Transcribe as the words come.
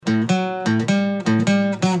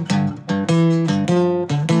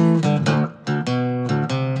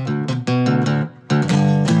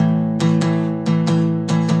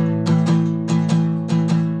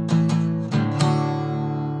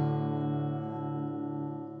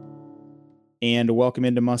and welcome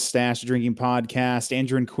into Mustache Drinking Podcast.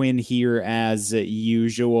 Andrew and Quinn here as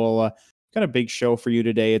usual. Got a big show for you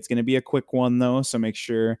today. It's going to be a quick one, though, so make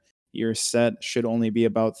sure your set should only be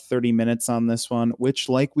about 30 minutes on this one, which,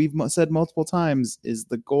 like we've said multiple times, is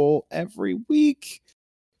the goal every week.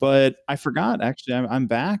 But I forgot, actually, I'm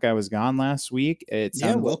back. I was gone last week.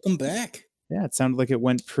 Welcome back. Yeah, it sounded like it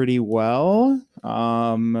went pretty well.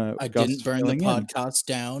 I didn't burn the podcast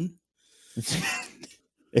down.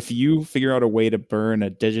 If you figure out a way to burn a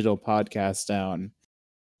digital podcast down,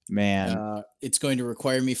 man, it's going to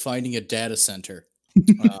require me finding a data center.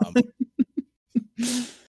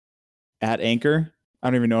 At Anchor, I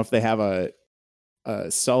don't even know if they have a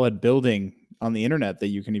solid building on the internet that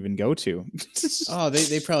you can even go to.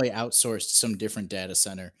 They probably outsourced some different data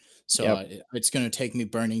center. So it's going to take me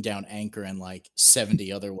burning down Anchor and like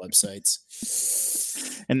 70 other websites.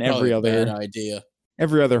 And every other bad idea.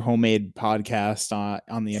 Every other homemade podcast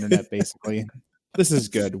on the internet, basically. This is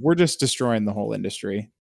good. We're just destroying the whole industry.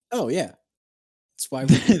 Oh, yeah. That's why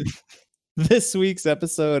This week's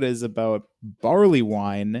episode is about barley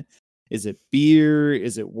wine. Is it beer?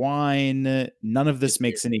 Is it wine? None of this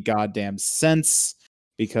makes any goddamn sense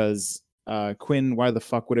because, Quinn, why the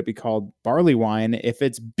fuck would it be called barley wine if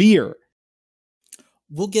it's beer?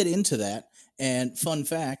 We'll get into that. And fun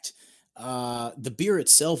fact, the beer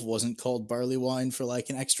itself wasn't called barley wine for like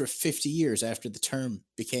an extra 50 years after the term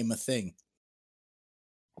became a thing.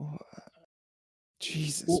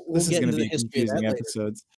 Jesus, this is going to be confusing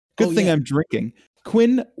episodes. Good thing I'm drinking.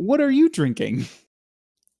 Quinn, what are you drinking?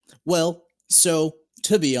 Well, so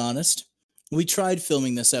to be honest, we tried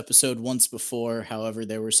filming this episode once before. However,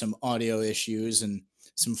 there were some audio issues and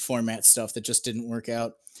some format stuff that just didn't work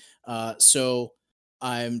out. So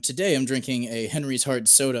today I'm drinking a Henry's Hard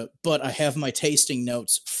Soda, but I have my tasting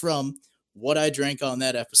notes from what I drank on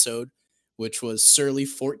that episode, which was Surly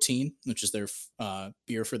 14, which is their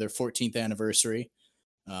beer for their 14th anniversary,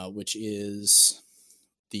 which is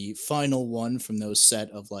the final one from those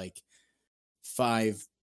set of like 5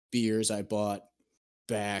 beers I bought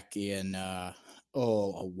back in a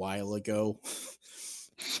while ago.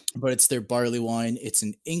 But it's their barley wine. It's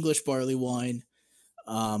an English barley wine.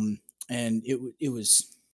 And it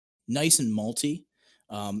was nice and malty.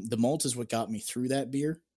 The malt is what got me through that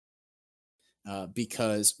beer.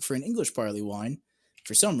 Because for an English barley wine,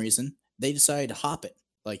 for some reason, they decided to hop it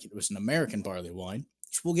like it was an American barley wine,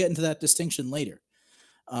 which we'll get into that distinction later.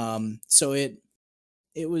 So it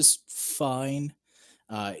was fine.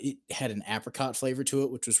 It had an apricot flavor to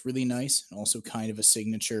it, which was really nice, and also kind of a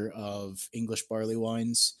signature of English barley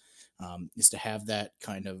wines, is to have that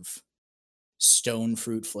kind of stone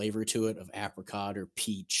fruit flavor to it of apricot or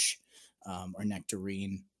peach or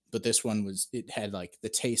nectarine. But this one it had like the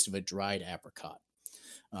taste of a dried apricot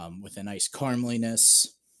with a nice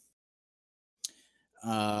carameliness,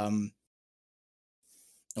 a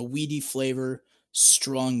weedy flavor,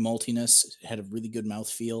 strong maltiness. It had a really good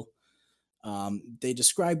mouthfeel. They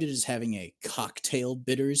described it as having a cocktail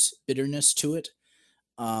bitterness to it.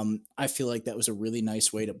 I feel like that was a really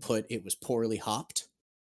nice way to put it was poorly hopped.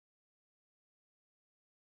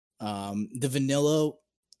 The vanilla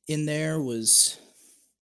in there was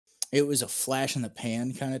a flash in the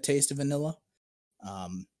pan kind of taste of vanilla.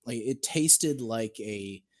 Like it tasted like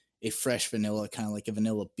a fresh vanilla, kind of like a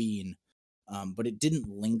vanilla bean. But it didn't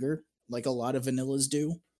linger like a lot of vanillas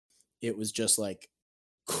do. It was just like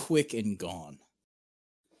quick and gone.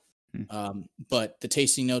 But the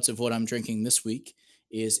tasting notes of what I'm drinking this week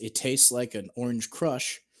is it tastes like an Orange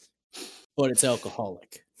Crush, but it's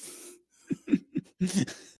alcoholic.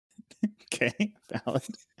 Okay,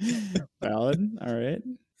 valid. All right,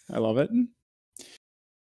 I love it.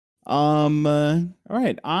 All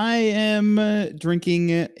right, I am drinking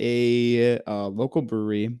a local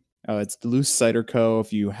brewery. It's Duluth Cider Co.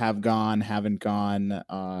 If you haven't gone,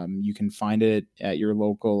 you can find it at your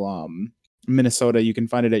local Minnesota. You can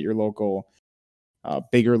find it at your local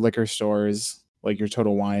bigger liquor stores, like your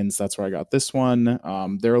Total Wines. That's where I got this one.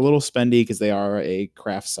 They're a little spendy because they are a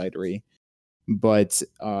craft cidery, but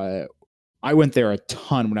I went there a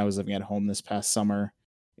ton when I was living at home this past summer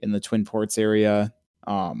in the Twin Ports area.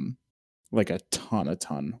 Like a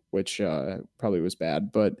ton, which probably was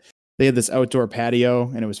bad, but they had this outdoor patio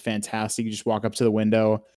and it was fantastic. You just walk up to the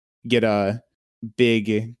window, get a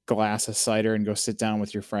big glass of cider and go sit down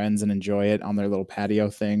with your friends and enjoy it on their little patio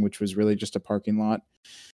thing, which was really just a parking lot.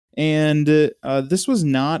 And this was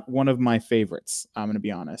not one of my favorites, I'm going to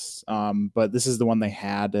be honest. But this is the one they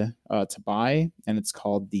had to buy, and it's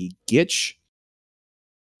called the Gitch.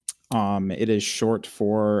 It is short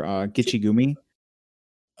for Gitchigumi.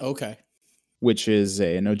 Okay. which is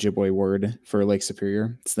an Ojibwe word for Lake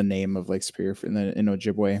Superior. It's the name of Lake Superior in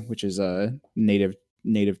Ojibwe, which is a native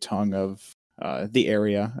tongue of the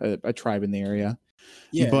area, a tribe in the area.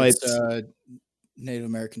 Yeah, But it's a Native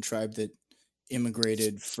American tribe that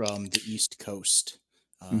immigrated from the East Coast.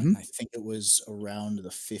 And I think it was around the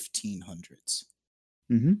 1500s.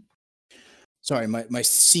 mm-hmm. Sorry, my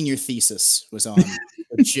senior thesis was on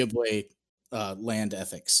Ojibwe land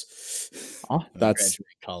ethics. Oh, When I that's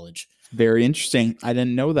graduated college. very interesting. I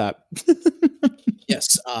didn't know that.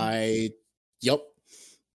 Yes, yep.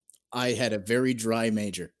 I had a very dry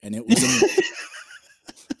major, and it was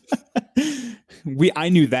I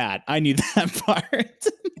knew that. I knew that part.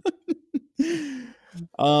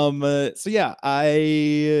 So yeah,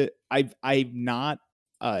 I'm not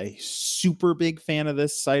a super big fan of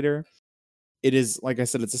this cider. It is, like I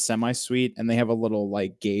said, it's a semi-sweet, and they have a little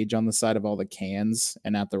like gauge on the side of all the cans,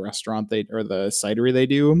 and at the restaurant or the cidery they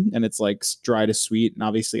do, and it's like dry to sweet. And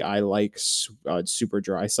obviously I like super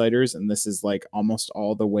dry ciders, and this is like almost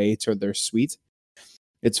all the way to their sweet.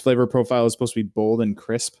 Its flavor profile is supposed to be bold and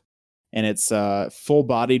crisp, and it's full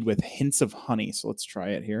bodied with hints of honey. So let's try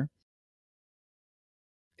it here.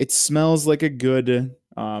 It smells like a good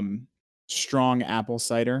strong apple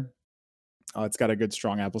cider. It's got a good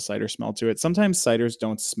strong apple cider smell to it. Sometimes ciders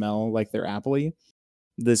don't smell like they're appley.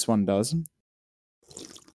 This one does.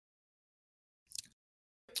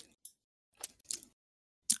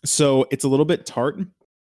 So it's a little bit tart.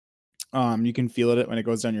 You can feel it when it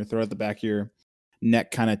goes down your throat. The back of your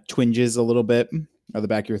neck kind of twinges a little bit, or the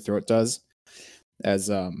back of your throat does, as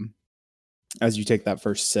you take that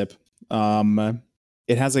first sip.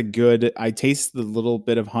 It has a good. I taste the little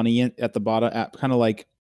bit of honey at the bottom, kind of like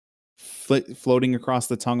floating across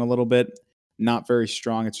the tongue a little bit. Not very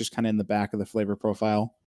strong. It's just kind of in the back of the flavor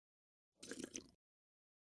profile.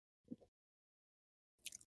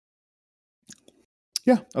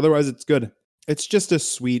 Yeah, otherwise it's good. It's just a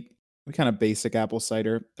sweet, kind of basic apple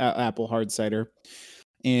cider, apple hard cider.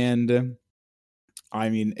 And I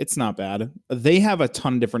mean, it's not bad. They have a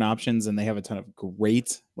ton of different options, and they have a ton of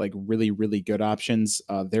great, like really, really good options.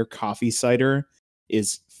 Their coffee cider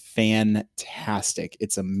is fantastic.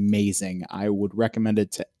 It's amazing. I would recommend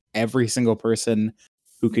it to every single person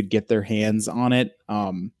who could get their hands on it.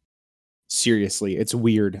 Seriously, it's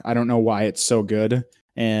weird. I don't know why it's so good.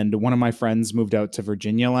 And one of my friends moved out to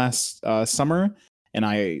Virginia last summer, and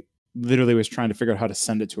I literally was trying to figure out how to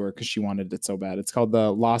send it to her because she wanted it so bad. It's called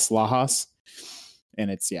the Las Lajas, and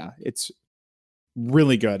it's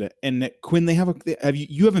really good. And Quinn, they have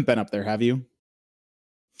you haven't been up there, have you?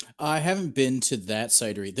 I haven't been to that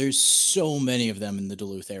cidery. There's so many of them in the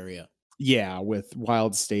Duluth area. Yeah, with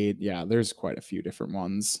Wild State, yeah, there's quite a few different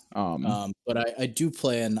ones. But I do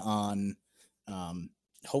plan on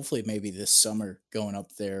hopefully maybe this summer going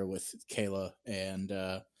up there with Kayla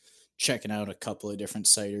and checking out a couple of different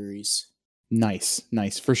cideries. Nice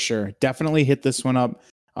for sure. Definitely hit this one up.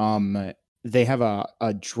 They have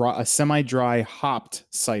a semi-dry hopped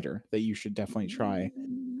cider that you should definitely try.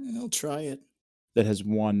 I'll try it. That has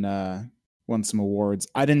won some awards.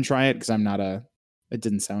 I didn't try it because it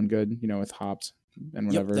didn't sound good, with hops and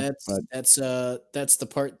whatever. Yep, that's the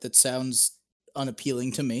part that sounds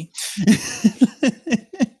unappealing to me.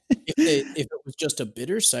 If it was just a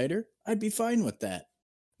bitter cider, I'd be fine with that.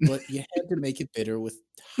 But you had to make it bitter with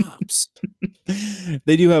hops.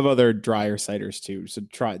 They do have other drier ciders too, so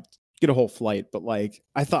get a whole flight. But like,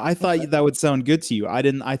 I thought that would sound good to you.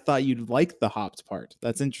 I thought you'd like the hopped part.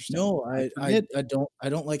 That's interesting. No, I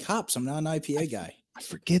don't like hops. I'm not an IPA guy. I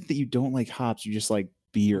forget that you don't like hops. You just like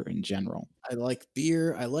beer in general. I like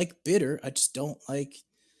beer. I like bitter. I just don't like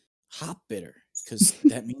hop bitter because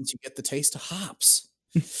that means you get the taste of hops.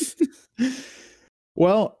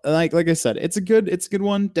 Well, like I said, it's a good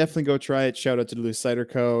one. Definitely go try it. Shout out to Duluth Cider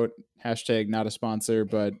Co. #, not a sponsor,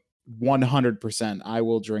 but 100%. I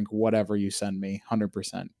will drink whatever you send me.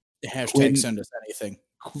 100%. # send us anything.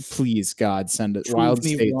 Please, God, send it. Prove Wild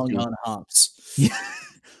me State wrong too. on hops.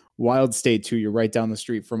 Wild State too. You're right down the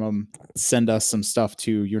street from them. Send us some stuff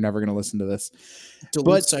too. You're never gonna listen to this.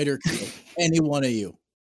 Duluth Cider Co. Any one of you.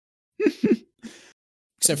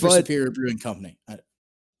 Except for Superior Brewing Company.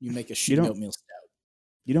 You make a shit oatmeal stout.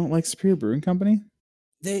 You don't like Superior Brewing Company?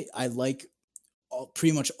 I like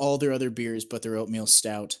pretty much all their other beers, but their oatmeal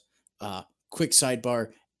stout. Quick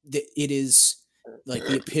sidebar: it is like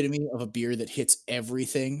the epitome of a beer that hits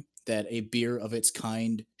everything that a beer of its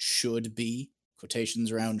kind should be.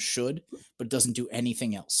 Quotations around should, but doesn't do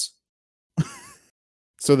anything else.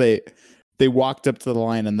 So they walked up to the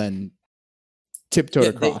line and then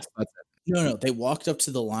tiptoed across. That's it. No, they walked up to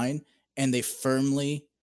the line and they firmly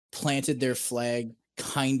planted their flag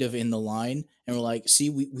kind of in the line, and we're like, see,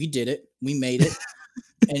 we did it, we made it.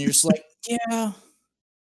 And you're just like, yeah,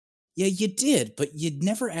 yeah, you did, but you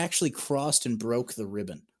never actually crossed and broke the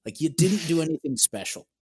ribbon. Like you didn't do anything special.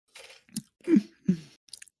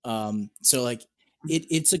 So like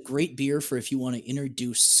it's a great beer for if you want to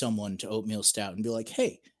introduce someone to oatmeal stout and be like,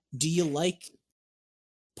 hey, do you like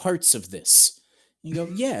parts of this? And you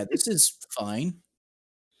go, yeah, this is fine.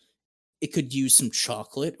 It could use some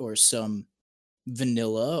chocolate or some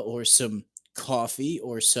vanilla or some coffee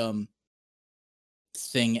or some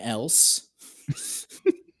thing else.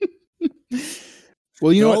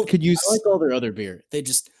 Well, you They're know what? all I like all their other beer.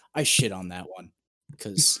 I shit on that one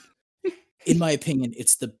because in my opinion,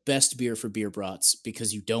 it's the best beer for beer brats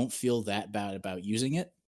because you don't feel that bad about using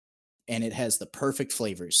it, and it has the perfect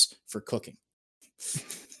flavors for cooking.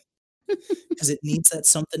 Because it needs that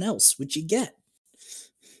something else, which you get.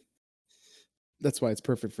 That's why it's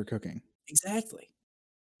perfect for cooking. Exactly.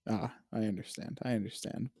 Ah, I understand. I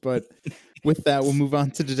understand. But with that, we'll move on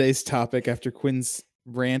to today's topic after Quinn's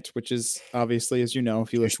rant, which is obviously, as you know,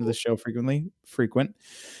 if you listen to the show frequent.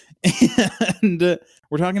 And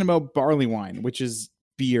we're talking about barley wine, which is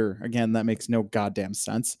beer. Again, that makes no goddamn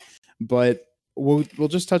sense. But we'll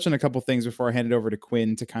just touch on a couple things before I hand it over to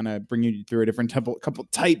Quinn to kind of bring you through a different couple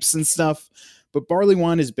types and stuff. But barley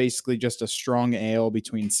wine is basically just a strong ale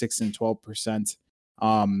between 6 and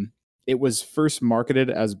 12%. It was first marketed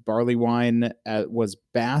as barley wine was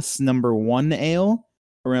Bass number 1 ale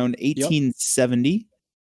around 1870.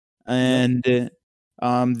 And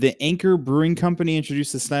the Anchor Brewing Company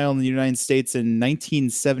introduced the style in the United States in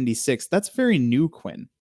 1976. That's very new, Quinn.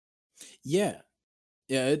 Yeah.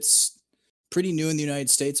 Yeah, it's pretty new in the United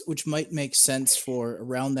States, which might make sense for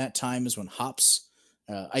around that time is when hops,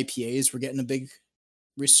 IPAs were getting a big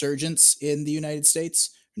resurgence in the United States.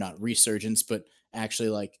 Not resurgence, but actually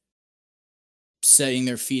like setting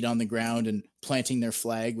their feet on the ground and planting their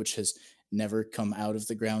flag, which has never come out of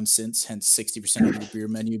the ground since. Hence, 60% of the beer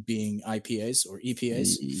menu being IPAs or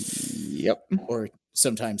EPAs. Yep. Or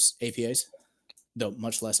sometimes APAs, though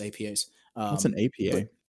much less APAs. What's an APA?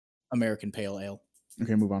 American Pale Ale.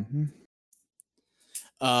 Okay, move on.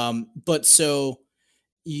 But so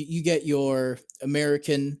you get your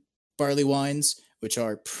American barley wines, which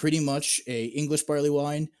are pretty much a English barley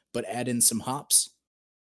wine, but add in some hops.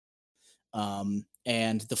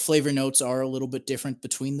 And the flavor notes are a little bit different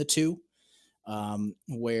between the two.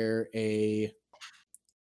 Where a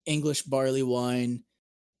English barley wine,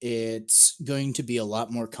 it's going to be a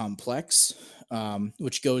lot more complex,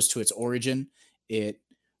 which goes to its origin. It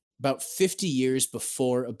about 50 years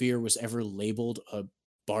before a beer was ever labeled a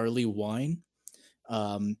barley wine,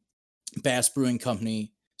 Bass Brewing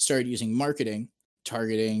Company started using marketing,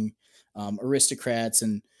 targeting aristocrats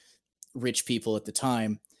and rich people at the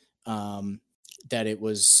time, that it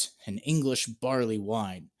was an English barley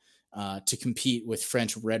wine to compete with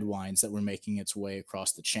French red wines that were making its way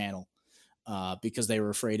across the channel because they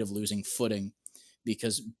were afraid of losing footing.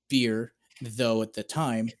 Because beer, though at the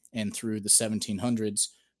time and through the 1700s,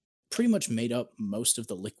 pretty much made up most of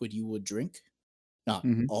the liquid you would drink. Not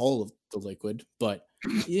all of the liquid, but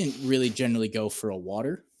you didn't really generally go for a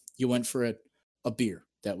water. You went for a beer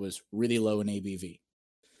that was really low in ABV.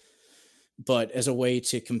 But as a way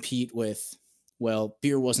to compete with, well,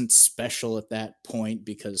 beer wasn't special at that point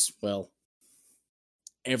because, well,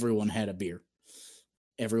 everyone had a beer.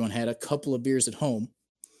 Everyone had a couple of beers at home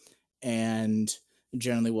and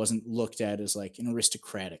generally wasn't looked at as like an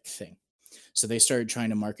aristocratic thing. So they started trying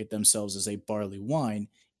to market themselves as a barley wine,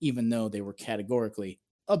 even though they were categorically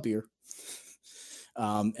a beer.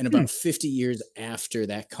 And about 50 years after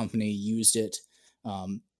that company used it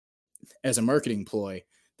as a marketing ploy,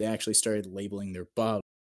 they actually started labeling their bottle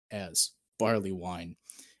as barley wine.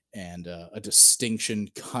 And a distinction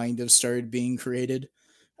kind of started being created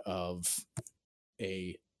of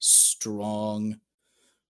a strong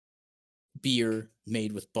beer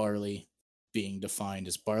made with barley being defined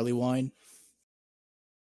as barley wine.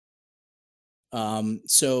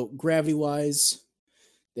 So gravity wise,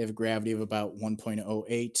 they have a gravity of about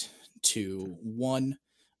 1.08 to 1.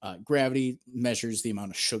 Gravity measures the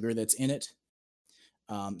amount of sugar that's in it.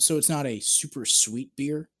 So it's not a super sweet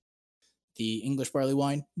beer, the English barley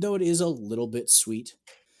wine, though it is a little bit sweet.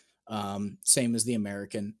 Same as the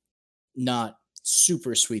American. Not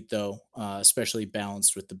super sweet, though, especially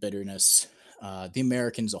balanced with the bitterness. The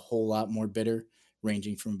American's a whole lot more bitter,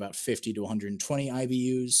 ranging from about 50 to 120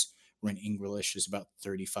 IBUs, where an English is about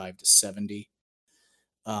 35 to 70.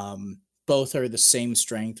 Both are the same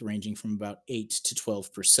strength, ranging from about 8 to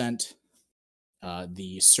 12%.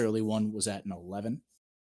 The Surly one was at an 11.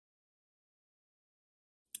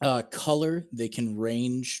 Color, they can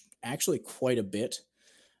range actually quite a bit,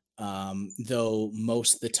 though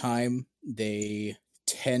most of the time they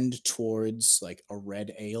tend towards like a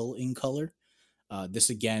red ale in color. This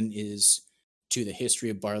again is to the history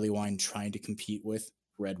of barley wine trying to compete with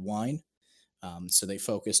red wine. So they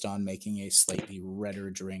focused on making a slightly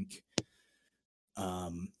redder drink.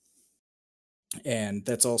 Um, and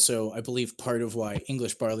that's also, I believe, part of why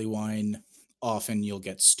English barley wine often you'll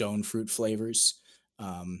get stone fruit flavors,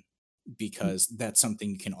 um, because that's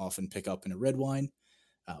something you can often pick up in a red wine.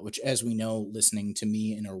 Which, as we know, listening to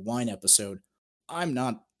me in our wine episode, I'm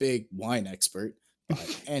not big wine expert by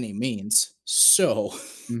any means. So,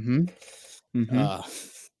 Mm-hmm. Mm-hmm. uh,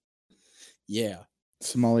 yeah.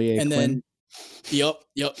 Sommelier And Quinn. then, yep,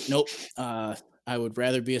 nope. I would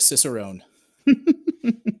rather be a cicerone.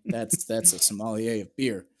 That's a sommelier of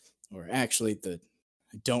beer, or actually, I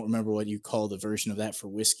don't remember what you call the version of that for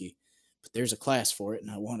whiskey, but there's a class for it,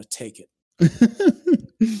 and I want to take it.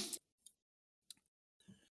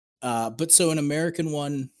 But so an American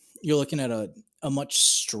one, you're looking at a much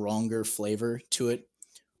stronger flavor to it,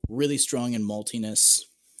 really strong in maltiness,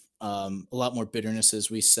 a lot more bitterness, as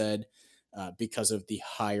we said, because of the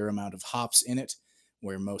higher amount of hops in it,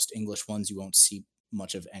 where most English ones you won't see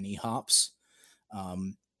much of any hops.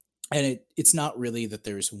 Um, and it's not really that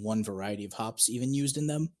there's one variety of hops even used in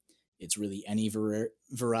them. It's really any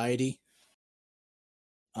variety.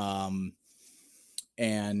 Um,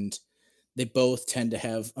 and they both tend to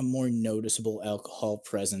have a more noticeable alcohol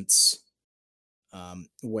presence,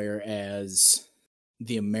 whereas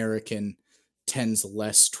the American tends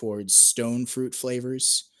less towards stone fruit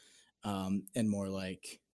flavors, and more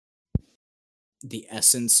like the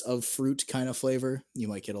essence of fruit kind of flavor. You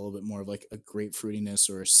might get a little bit more of like a grapefruitiness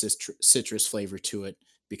or a citrus flavor to it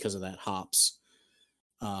because of that hops.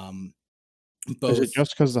 Um, Is it both.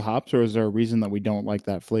 just because the hops, or is there a reason that we don't like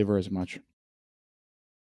that flavor as much?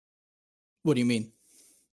 What do you mean?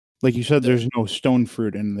 Like you said, The there's no stone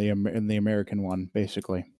fruit in the American one,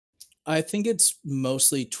 basically. I think it's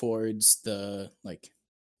mostly towards the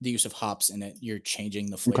use of hops in it. You're changing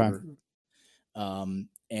the Okay. flavor.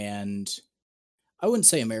 And I wouldn't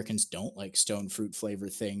say Americans don't like stone fruit flavor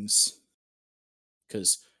things,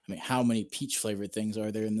 because I mean, how many peach flavored things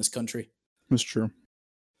are there in this country? That's true.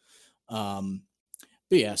 Um,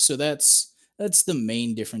 but yeah, so that's the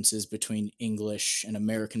main differences between English and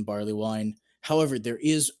American barley wine. However, there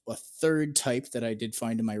is a third type that I did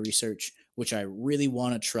find in my research, which I really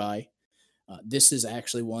want to try. This is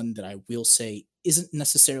actually one that I will say isn't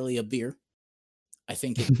necessarily a beer. I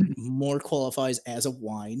think it more qualifies as a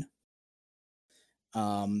wine.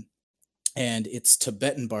 Um, and it's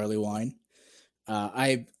Tibetan barley wine.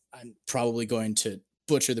 I'm probably going to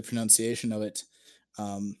butcher the pronunciation of it,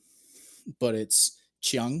 um, but it's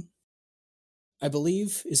Chiang, I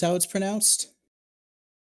believe, is how it's pronounced.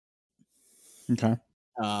 Okay.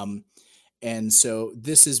 Um, and so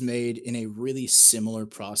this is made in a really similar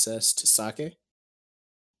process to sake,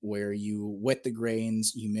 where you wet the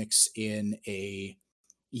grains, you mix in a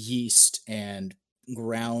yeast and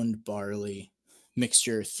ground barley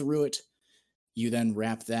mixture through it. You then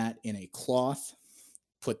wrap that in a cloth,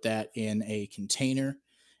 put that in a container,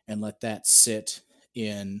 and let that sit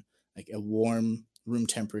in like a warm room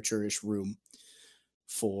temperature ish room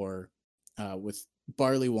for with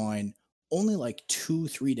barley wine only like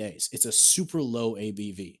 2-3 days. It's a super low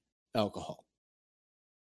ABV alcohol,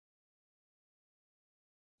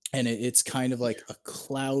 and it's kind of like a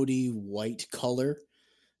cloudy white color.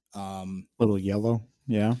 Um, Little yellow.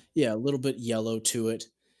 Yeah. yeah, a little bit yellow to it,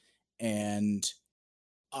 and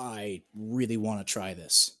I really want to try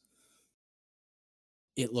this.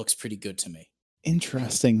 It looks pretty good to me.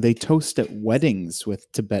 Interesting. They toast at weddings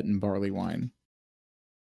with Tibetan barley wine.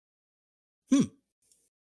 Hmm.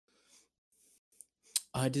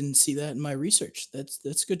 I didn't see that in my research.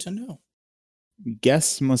 That's good to know.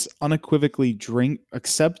 Guests must unequivocally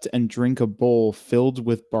accept and drink a bowl filled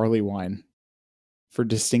with barley wine for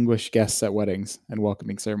distinguished guests at weddings and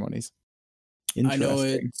welcoming ceremonies. I know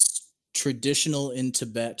Interesting. it's traditional in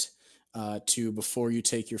Tibet, to before you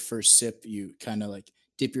take your first sip, you kind of like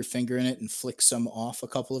dip your finger in it and flick some off a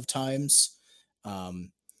couple of times.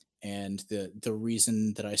 Um, and the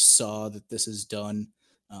reason that I saw that this is done,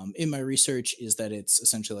 in my research, is that it's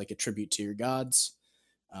essentially like a tribute to your gods,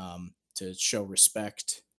 to show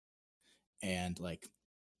respect and like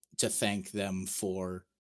to thank them for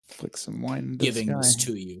Flick some wine into the giving sky. this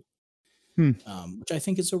to you, Hmm. which I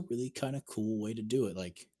think is a really kind of cool way to do it.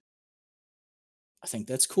 Like, I think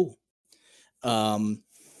that's cool. Um,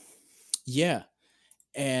 yeah,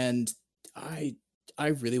 and I I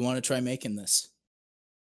really want to try making this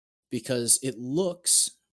because it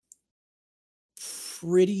looks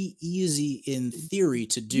pretty easy in theory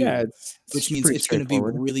to Yeah, do, which it's means pretty it's going to be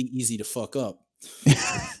straightforward. really easy to fuck up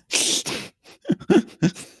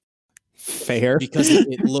Fair. because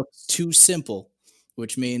it looks too simple,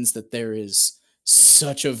 which means that there is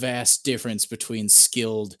such a vast difference between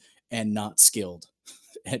skilled and not skilled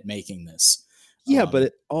at making this. Yeah,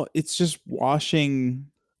 but it's just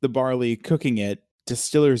washing the barley, cooking it,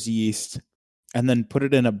 distiller's yeast, and then put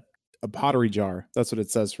it in a pottery jar. That's what it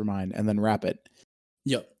says for mine, and then wrap it.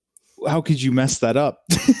 Yep. How could you mess that up?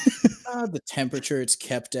 The temperature it's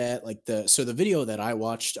kept at, like the video that I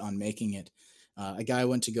watched on making it, a guy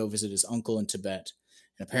went to go visit his uncle in Tibet,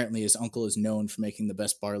 and apparently his uncle is known for making the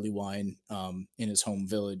best barley wine in his home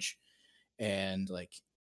village, and like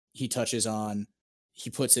he touches on, he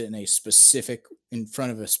puts it in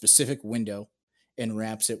front of a specific window, and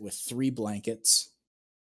wraps it with 3 blankets,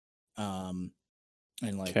 um,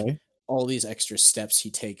 and like Okay. all these extra steps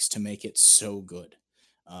he takes to make it so good,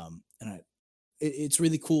 and it's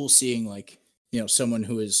really cool seeing like someone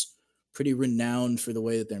who is pretty renowned for the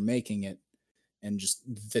way that they're making it and just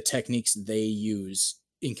the techniques they use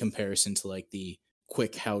in comparison to like the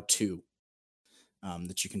quick how to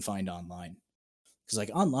that you can find online, because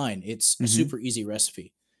like online it's a Mhm. super easy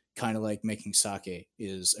recipe, kind of like making sake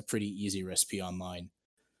is a pretty easy recipe online,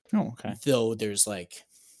 Oh, okay. though there's like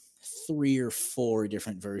 3 or 4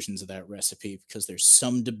 different versions of that recipe because there's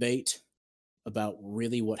some debate about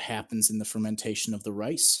really what happens in the fermentation of the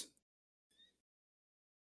rice.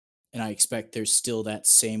 And I expect there's still that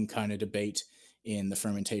same kind of debate in the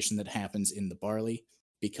fermentation that happens in the barley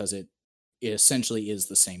because it essentially is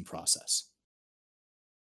the same process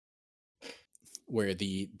where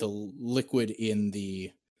the liquid in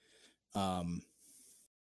the um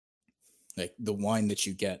like the wine that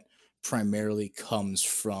you get primarily comes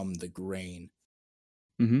from the grain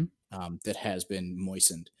Mhm. that has been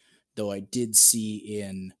moistened. Though I did see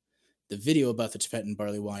in the video about the Tibetan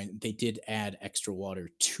barley wine, they did add extra water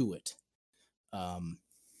to it um,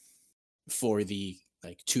 for the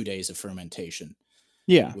like 2 days of fermentation,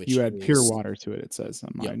 Yeah, you which add pure is water to it, it says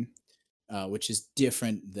on yep, mine. which is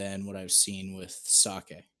different than what I've seen with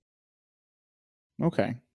sake.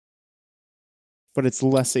 Okay. But it's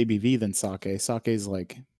less ABV than sake. Sake is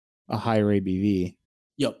like a higher ABV.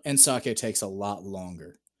 Yep, and sake takes a lot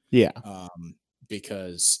longer Yeah. um,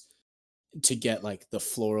 because to get like the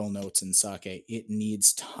floral notes in sake, it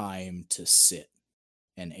needs time to sit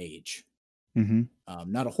and age. Mhm.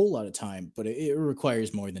 Not a whole lot of time, but it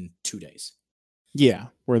requires more than 2 days. Yeah,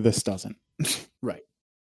 where this doesn't. Right.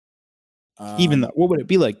 Even though, Um, what would it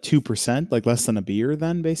be like 2%, like less than a beer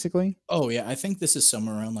then basically? oh yeah, I think this is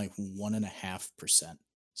somewhere around like 1.5%.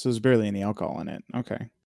 So there's barely any alcohol in it. Okay.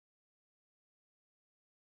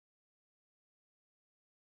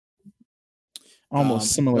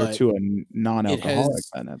 Almost similar But to a it non-alcoholic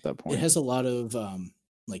has then at that it point. has a lot of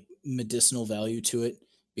like medicinal value to it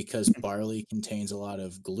because barley contains a lot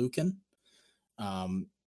of glucan, um,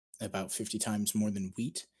 about 50 times more than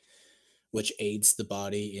wheat, which aids the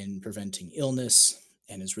body in preventing illness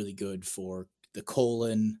and is really good for the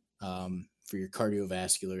colon, for your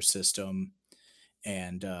cardiovascular system,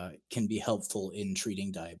 and can be helpful in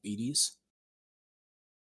treating diabetes.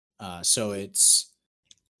 So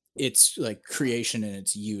it's like creation and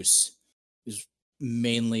its use is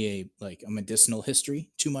mainly a medicinal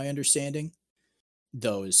history to my understanding,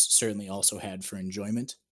 though is certainly also had for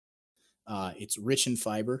enjoyment. It's rich in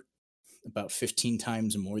fiber, about 15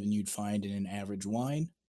 times more than you'd find in an average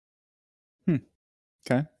wine. Hmm.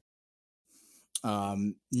 Okay.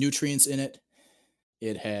 Nutrients in it.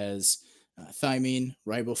 It has thymine,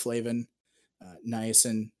 riboflavin,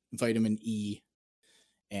 niacin, vitamin E,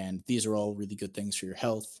 and these are all really good things for your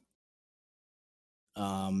health.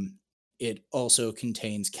 Um, it also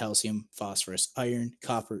contains calcium, phosphorus, iron,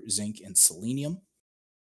 copper, zinc, and selenium.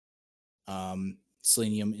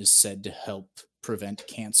 Selenium is said to help prevent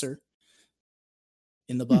cancer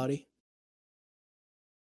in the Hmm. body.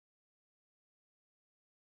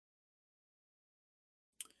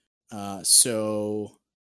 So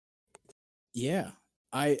yeah,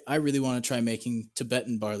 I really want to try making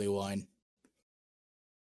Tibetan barley wine,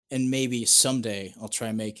 and maybe someday I'll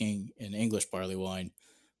try making an English barley wine.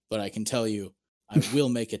 But I can tell you, I will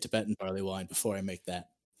make a Tibetan barley wine before I make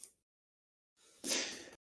that.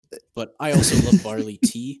 But I also love barley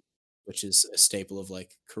tea, which is a staple of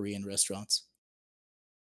like Korean restaurants.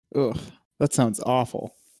 Ugh, that sounds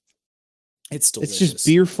awful. It's It's just delicious.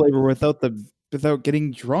 beer flavor without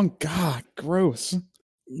getting drunk. God, gross.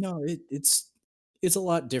 No, it's a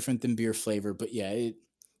lot different than beer flavor, but yeah,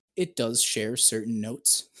 it does share certain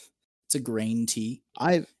notes. It's a grain tea.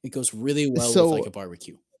 I It goes really well with like so a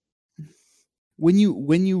barbecue. when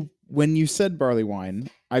you said barley wine,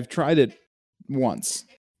 I've tried it once,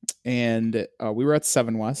 and we were at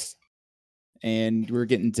Seven West, and we were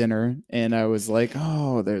getting dinner, and I was like,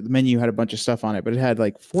 oh, the menu had a bunch of stuff on it, but it had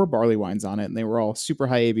like 4 barley wines on it, and they were all super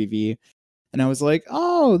high ABV. And I was like,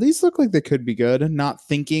 oh, these look like they could be good. Not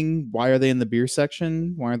thinking, why are they in the beer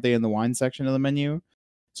section? Why aren't they in the wine section of the menu?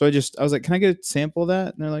 So I was like, can I get a sample of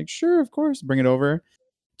that? And they're like, sure, of course. Bring it over.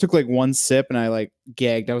 Took like one sip and I like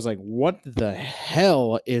gagged. I was like, what the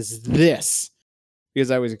hell is this?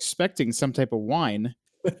 Because I was expecting some type of wine,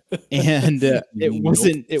 and it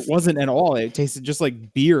wasn't at all. It tasted just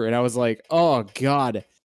like beer, and I was like, oh god,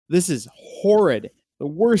 this is horrid. The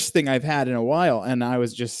worst thing I've had in a while. And I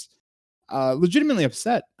was just legitimately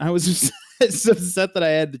upset. I was just so upset that I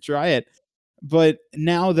had to try it. But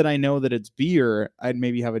now that I know that it's beer, I'd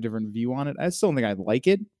maybe have a different view on it. I still don't think I'd like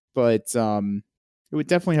it, but it would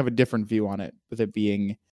definitely have a different view on it with it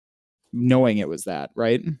being knowing it was that,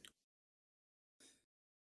 right?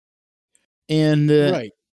 And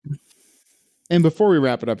Right. and before we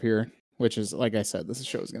wrap it up here, which is like I said, this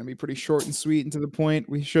show is going to be pretty short and sweet and to the point.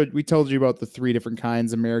 We told you about the 3 different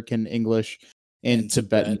kinds: American, English, and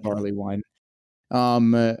Tibetan barley wine.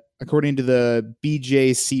 According to the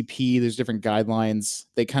BJCP, there's different guidelines.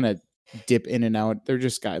 They kind of dip in and out. They're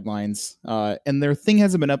just guidelines. And their thing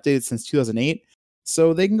hasn't been updated since 2008.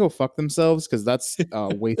 So they can go fuck themselves, because that's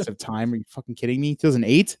a waste of time. Are you fucking kidding me?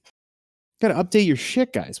 2008? Gotta update your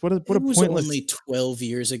shit, guys. What a pointless. It was only 12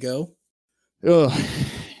 years ago. Ugh.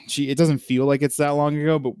 Gee, it doesn't feel like it's that long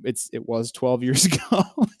ago, but it was 12 years ago.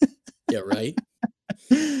 Yeah, right.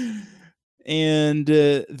 And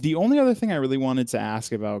the only other thing I really wanted to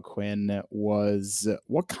ask about, Quinn, was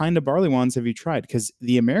what kind of barley wines have you tried? Because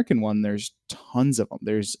the American one, there's tons of them.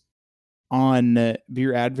 There's on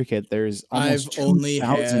Beer Advocate, there's almost I've only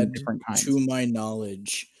 2,000 had, different kinds. to my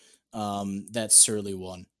knowledge, that Surly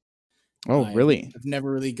one. Oh, really? I've never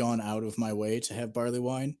really gone out of my way to have barley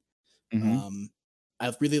wine.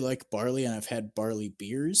 I really like barley, and I've had barley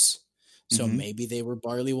beers, so maybe they were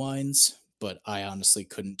barley wines, but I honestly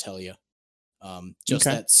couldn't tell you. Just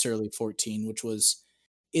Okay. that Surly 14, which was,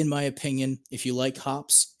 in my opinion, if you like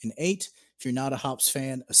hops, an 8. If you're not a hops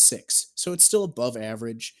fan, a 6. So it's still above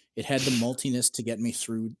average. It had the maltiness to get me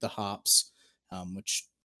through the hops, which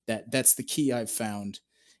that's the key I've found,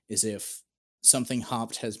 is if something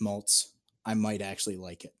hopped has malts, I might actually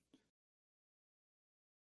like it.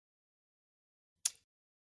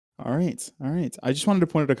 All right. All right. I just wanted to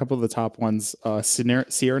point out a couple of the top ones.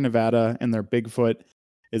 Sierra Nevada and their Bigfoot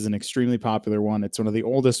is an extremely popular one. It's one of the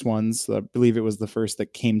oldest ones. I believe it was the first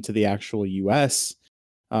that came to the actual US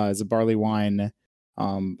as a barley wine.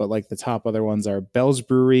 But like the top other ones are Bell's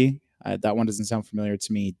Brewery. That one doesn't sound familiar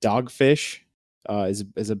to me. Dogfish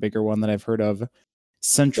is a bigger one that I've heard of.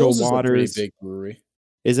 Central Bell's Waters. is a pretty big brewery.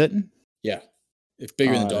 Is it? Yeah. It's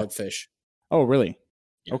bigger than Dogfish. Oh, really?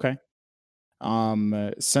 Yeah. Okay.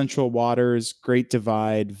 Central Waters, Great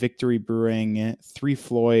Divide, Victory Brewing, Three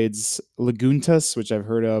Floyds, Laguntas, which I've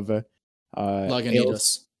heard of,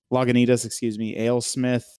 Lagunitas, excuse me,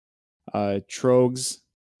 Alesmith, Trogs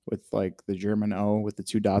with like the German O with the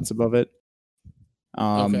 2 dots above it.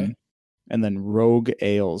 Okay. And then Rogue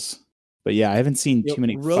Ales. But yeah, I haven't seen too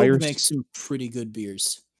many. Rogue makes some pretty good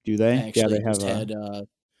beers. Do they? Actually, yeah, they have had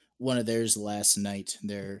one of theirs last night,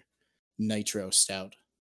 their Nitro Stout.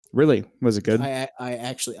 Really? Was it good?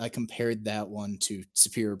 I compared that one to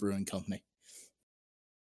Superior Brewing Company.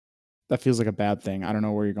 That feels like a bad thing. I don't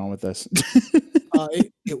know where you're going with this.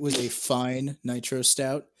 It was a fine Nitro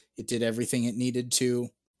Stout. It did everything it needed to.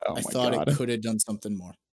 Oh I thought it could have done something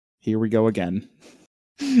more. Here we go again.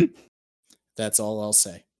 That's all I'll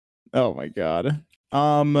say. Oh my god.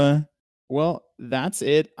 Well, that's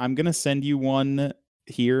it. I'm gonna send you one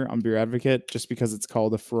here on Beer Advocate just because it's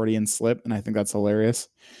called a Freudian slip, and I think that's hilarious.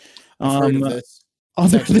 I've heard of this.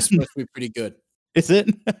 It's actually supposed to be pretty good. Is it?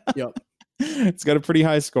 Yep. It's got a pretty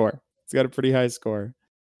high score.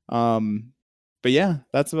 But yeah,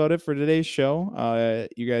 that's about it for today's show.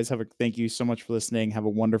 You guys thank you so much for listening. Have a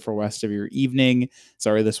wonderful rest of your evening.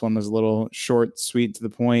 Sorry, this one was a little short, sweet, to the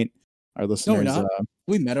point. Our listeners, no, we're not.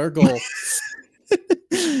 We met our goal.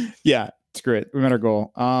 Yeah, it's great. We met our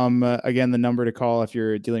goal. Again, the number to call if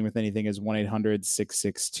you're dealing with anything is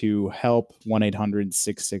 1-800-662-HELP,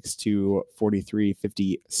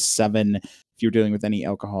 1-800-662-4357. If you're dealing with any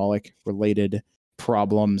alcoholic related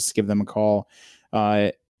problems, give them a call.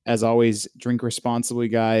 As always, drink responsibly,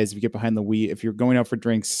 guys. If you get behind the wheel, if you're going out for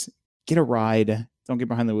drinks, get a ride. Don't get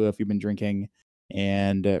behind the wheel if you've been drinking.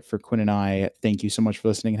 And for Quinn and I, thank you so much for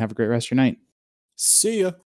listening, and have a great rest of your night. See ya.